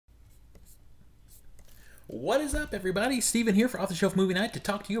What is up, everybody? Steven here for Off the Shelf Movie Night to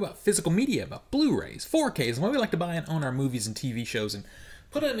talk to you about physical media, about Blu-rays, 4Ks, and why we like to buy and own our movies and TV shows and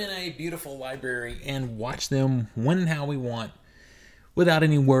put them in a beautiful library and watch them when and how we want without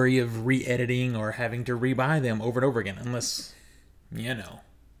any worry of re-editing or having to rebuy them over and over again. Unless, you know,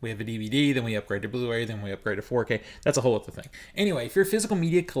 we have a DVD, then we upgrade to Blu-ray, then we upgrade to 4K. That's a whole other thing. Anyway, if you're a physical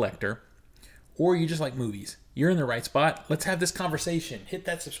media collector or you just like movies, you're in the right spot. Let's have this conversation. Hit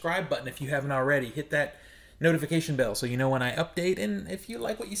that subscribe button if you haven't already. Hit that notification bell so you know when I update, and if you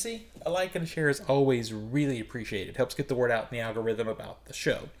like what you see, a like and a share is always really appreciated. It helps get the word out in the algorithm about the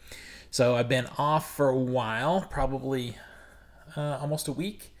show. So I've been off for a while, probably almost a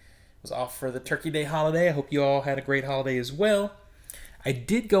week. I was off for the Turkey Day holiday. I hope you all had a great holiday as well. I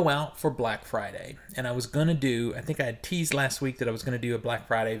did go out for Black Friday, and I was going to do, I think I had teased last week that I was going to do a Black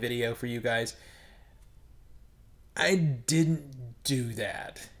Friday video for you guys. I didn't do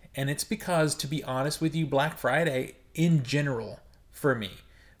that. And it's because, to be honest with you, Black Friday in general for me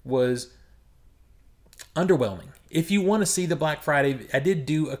was underwhelming. If you want to see the Black Friday, I did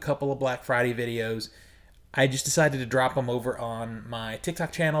do a couple of Black Friday videos. I just decided to drop them over on my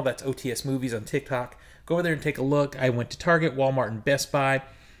TikTok channel. That's otsmovies on TikTok. Go over there and take a look. I went to Target, Walmart, and Best Buy.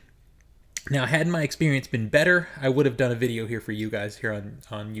 Now, had my experience been better, I would have done a video here for you guys here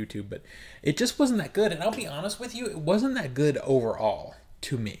on YouTube, but it just wasn't that good. And I'll be honest with you, it wasn't that good overall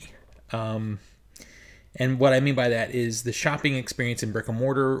to me. And what I mean by that is the shopping experience in brick and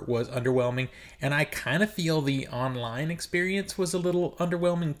mortar was underwhelming, and I kind of feel the online experience was a little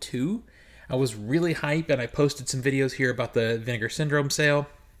underwhelming too. I was really hyped, and I posted some videos here about the Vinegar Syndrome sale.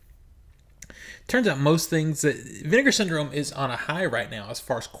 Turns out most things that Vinegar Syndrome is on a high right now as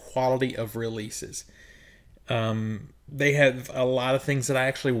far as quality of releases. They have a lot of things that I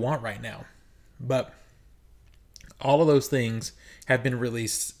actually want right now, but all of those things have been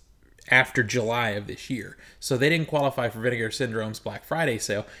released after July of this year. So they didn't qualify for Vinegar Syndrome's Black Friday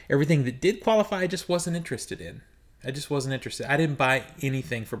sale. Everything that did qualify, I just wasn't interested in. I just wasn't interested. I didn't buy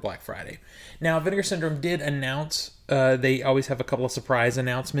anything for Black Friday. Now, Vinegar Syndrome did announce, they always have a couple of surprise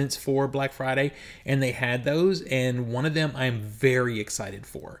announcements for Black Friday, and they had those, and one of them I'm very excited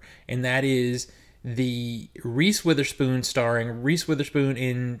for, and that is the Reese Witherspoon and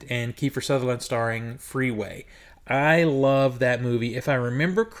Kiefer Sutherland starring Freeway. I love that movie. If I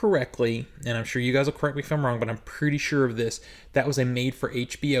remember correctly, and I'm sure you guys will correct me if I'm wrong, but I'm pretty sure of this, that was a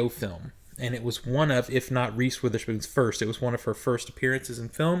made-for-HBO film. And it was one of, if not Reese Witherspoon's first, it was one of her first appearances in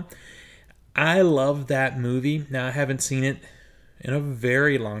film. I love that movie. Now, I haven't seen it in a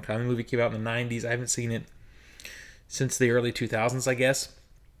very long time. The movie came out in the 90s. I haven't seen it since the early 2000s, I guess.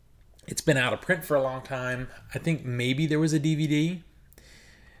 It's been out of print for a long time. I think maybe there was a DVD,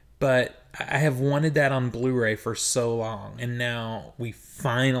 but I have wanted that on Blu-ray for so long, and now we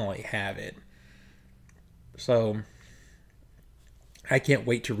finally have it. So I can't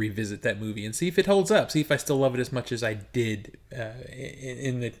wait to revisit that movie and see if it holds up, see if I still love it as much as I did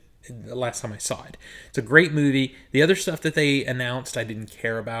in the last time I saw it. It's a great movie. The other stuff that they announced I didn't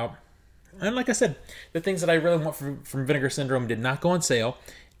care about. And like I said, the things that I really want from Vinegar Syndrome did not go on sale.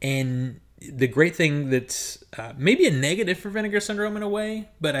 And the great thing that's maybe a negative for Vinegar Syndrome in a way,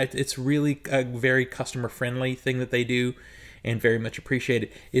 but it's really a very customer-friendly thing that they do and very much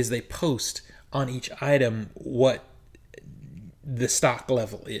appreciated, is they post on each item what the stock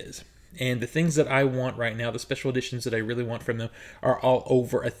level is. And the things that I want right now, the special editions that I really want from them, are all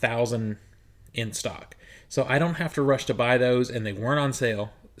over 1,000 in stock. So I don't have to rush to buy those, and they weren't on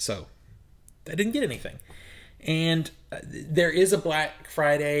sale, so I didn't get anything. And there is a Black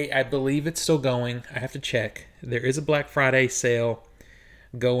Friday, I believe it's still going, I have to check. There is a Black Friday sale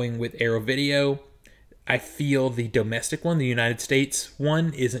going with Arrow Video. I feel the domestic one, the United States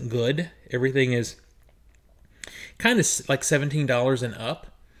one, isn't good. Everything is kind of like $17 and up,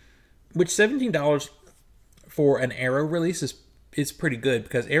 which $17 for an Arrow release is pretty good,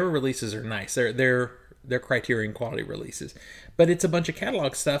 because Arrow releases are nice. They're Criterion quality releases, but it's a bunch of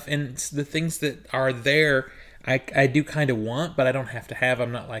catalog stuff, and it's the things that are there I do kind of want, but I don't have to have.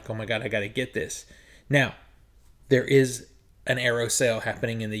 I'm not like, oh my god, I got to get this. Now, there is an Arrow sale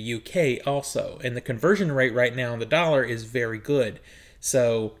happening in the UK also, and the conversion rate right now on the dollar is very good.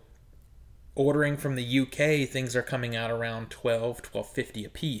 So ordering from the UK, things are coming out around $12.50 a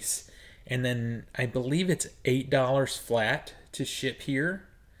piece. And then I believe it's $8 flat to ship here.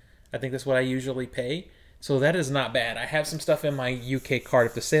 I think that's what I usually pay. So that is not bad. I have some stuff in my UK cart.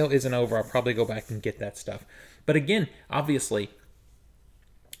 If the sale isn't over, I'll probably go back and get that stuff. But again, obviously,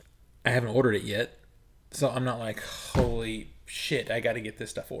 I haven't ordered it yet. So I'm not like, holy shit, I got to get this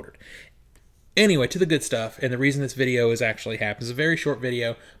stuff ordered. Anyway, to the good stuff, and the reason this video is actually happening. It's a very short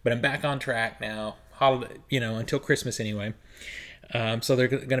video, but I'm back on track now. holiday, until Christmas anyway. So there are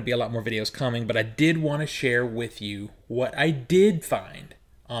going to be a lot more videos coming, but I did want to share with you what I did find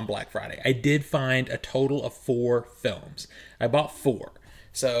on Black Friday. I did find a total of 4 films. I bought 4.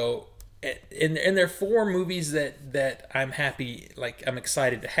 So, and they're 4 movies that I'm happy, like I'm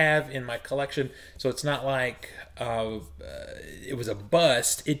excited to have in my collection. So it's not like it was a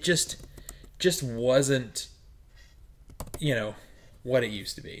bust. It just wasn't, what it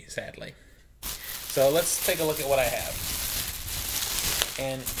used to be, sadly. So let's take a look at what I have.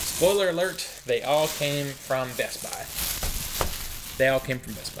 And spoiler alert, they all came from Best Buy. They all came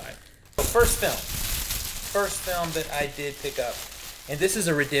from Best Buy. So first film that I did pick up, and this is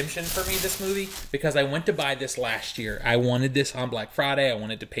a redemption for me, this movie, because I went to buy this last year. I wanted this on Black Friday. I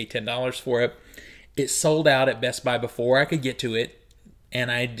wanted to pay $10 for it. It sold out at Best Buy before I could get to it,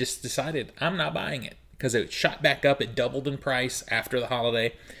 and I just decided I'm not buying it because it shot back up. It doubled in price after the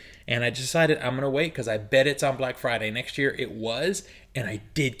holiday. And I decided I'm going to wait because I bet it's on Black Friday next year. It was, and I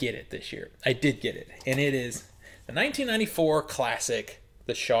did get it this year. I did get it. And it is the 1994 classic,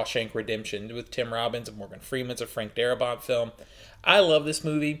 The Shawshank Redemption, with Tim Robbins and Morgan Freeman. It's a Frank Darabont film. I love this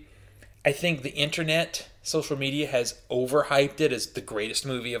movie. I think the internet, social media, has overhyped it as the greatest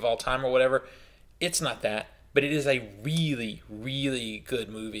movie of all time or whatever. It's not that, but it is a really, really good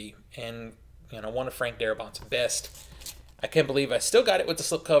movie. And, one of Frank Darabont's best. I can't believe I still got it with the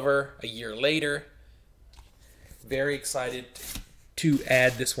slipcover a year later. Very excited to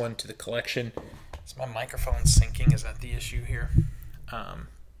add this one to the collection. Is my microphone syncing? Is that the issue here?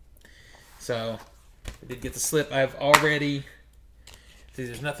 So I did get the slip. I've already... See,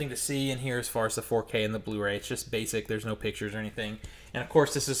 there's nothing to see in here as far as the 4K and the Blu-ray. It's just basic. There's no pictures or anything. And of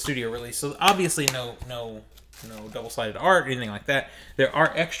course, this is studio release, so obviously no double-sided art or anything like that. There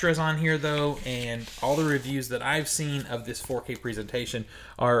are extras on here though, and all the reviews that I've seen of this 4K presentation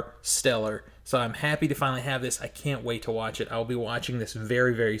are stellar. So I'm happy to finally have this. I can't wait to watch it. I'll be watching this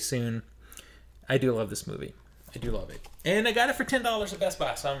very, very soon. I do love this movie. I do love it. And I got it for $10 at Best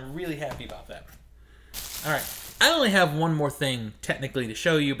Buy, so I'm really happy about that. All right. I only have one more thing technically to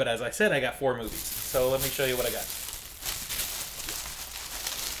show you, but as I said, I got 4 movies. So let me show you what I got.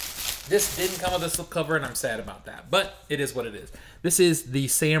 This didn't come with a slipcover, and I'm sad about that, but it is what it is. This is the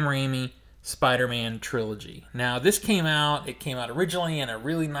Sam Raimi Spider-Man trilogy. Now, it came out originally in a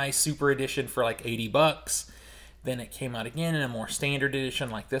really nice super edition for like $80. Then it came out again in a more standard edition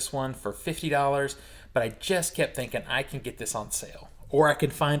like this one for $50, but I just kept thinking I can get this on sale. Or I can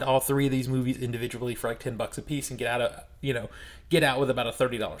find all 3 of these movies individually for like $10 a piece and get out with about a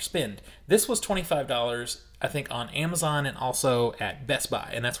 $30 spend. This was $25, I think, on Amazon and also at Best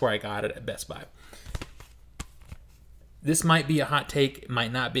Buy, and that's where I got it, at Best Buy. This might be a hot take,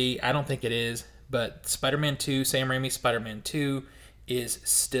 might not be. I don't think it is, but Spider-Man 2, Sam Raimi's Spider-Man 2, is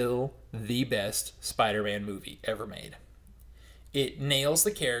still the best Spider-Man movie ever made. It nails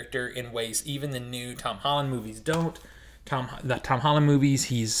the character in ways even the new Tom Holland movies don't. The Tom Holland movies,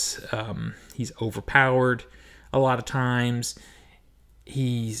 he's overpowered a lot of times.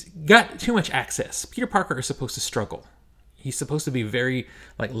 He's got too much access. Peter Parker is supposed to struggle. He's supposed to be very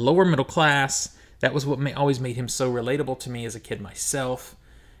lower middle class. That was what always made him so relatable to me as a kid myself.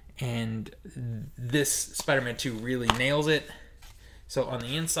 And this Spider-Man 2 really nails it. So on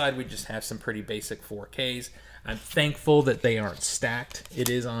the inside, we just have some pretty basic 4Ks. I'm thankful that they aren't stacked. It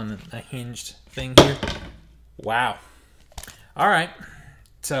is on a hinged thing here. Wow. All right,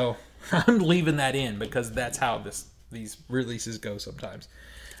 so I'm leaving that in because that's how these releases go sometimes.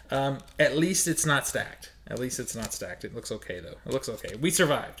 At least it's not stacked. At least it's not stacked. It looks okay, though. It looks okay. We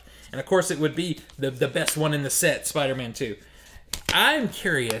survived. And, of course, it would be the best one in the set, Spider-Man 2. I'm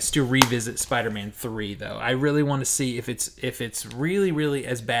curious to revisit Spider-Man 3, though. I really want to see if it's really, really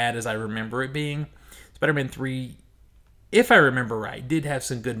as bad as I remember it being. Spider-Man 3... if I remember right, did have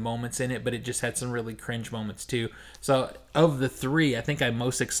some good moments in it, but it just had some really cringe moments too. So of the 3, I think I'm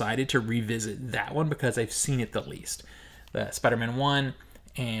most excited to revisit that one because I've seen it the least. The Spider-Man 1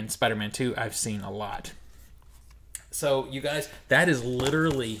 and Spider-Man 2, I've seen a lot. So you guys, that is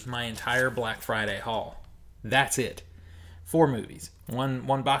literally my entire Black Friday haul. That's it. 4 movies.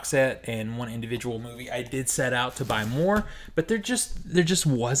 One box set and 1 individual movie. I did set out to buy more, but there just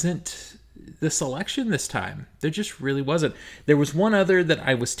wasn't the selection this time. There just really wasn't. There was one other that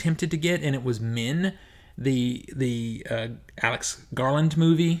I was tempted to get, and it was Min, the Alex Garland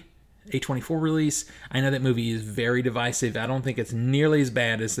movie, A24 release. I know that movie is very divisive. I don't think it's nearly as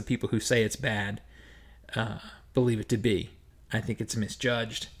bad as the people who say it's bad believe it to be. I think it's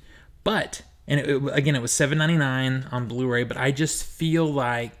misjudged. But, and again, it was $7.99 on Blu-ray, but I just feel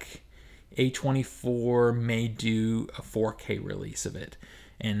like A24 may do a 4K release of it.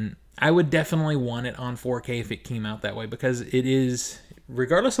 And I would definitely want it on 4K if it came out that way, because it is,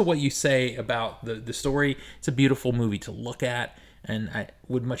 regardless of what you say about the story, it's a beautiful movie to look at, and I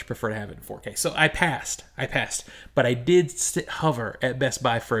would much prefer to have it in 4K. So I passed, but I did hover at Best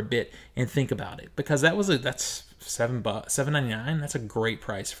Buy for a bit and think about it, because that's $7.99. That's a great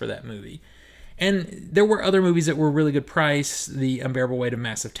price for that movie. And there were other movies that were really good price. The Unbearable Weight of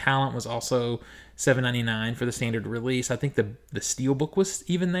Massive Talent was also $7.99 for the standard release. I think the Steelbook was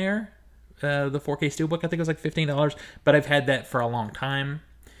even there. The 4K Steelbook, I think it was like $15, but I've had that for a long time.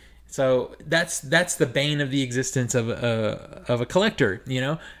 So that's the bane of the existence of a collector. You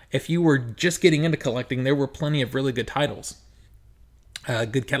know, if you were just getting into collecting, there were plenty of really good titles,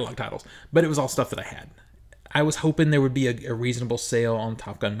 good catalog titles, but it was all stuff that I had. I was hoping there would be a reasonable sale on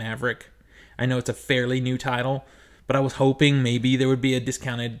Top Gun Maverick. I know it's a fairly new title, but I was hoping maybe there would be a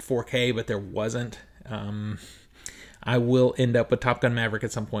discounted 4K, but there wasn't. I will end up with Top Gun Maverick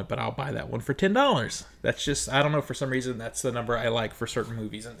at some point, but I'll buy that one for $10. That's just, I don't know, for some reason, that's the number I like for certain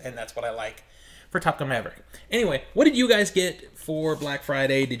movies, and that's what I like for Top Gun Maverick. Anyway, what did you guys get for Black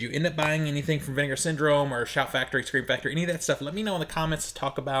Friday? Did you end up buying anything from Vinegar Syndrome or Shout Factory, Scream Factory, any of that stuff? Let me know in the comments.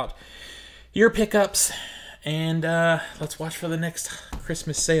 Talk about your pickups. And let's watch for the next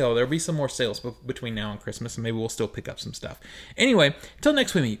Christmas sale. There'll be some more sales between now and Christmas, and maybe we'll still pick up some stuff. Anyway, until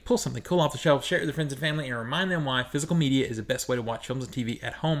next we meet, pull something cool off the shelf, share it with your friends and family, and remind them why physical media is the best way to watch films and TV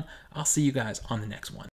at home. I'll see you guys on the next one.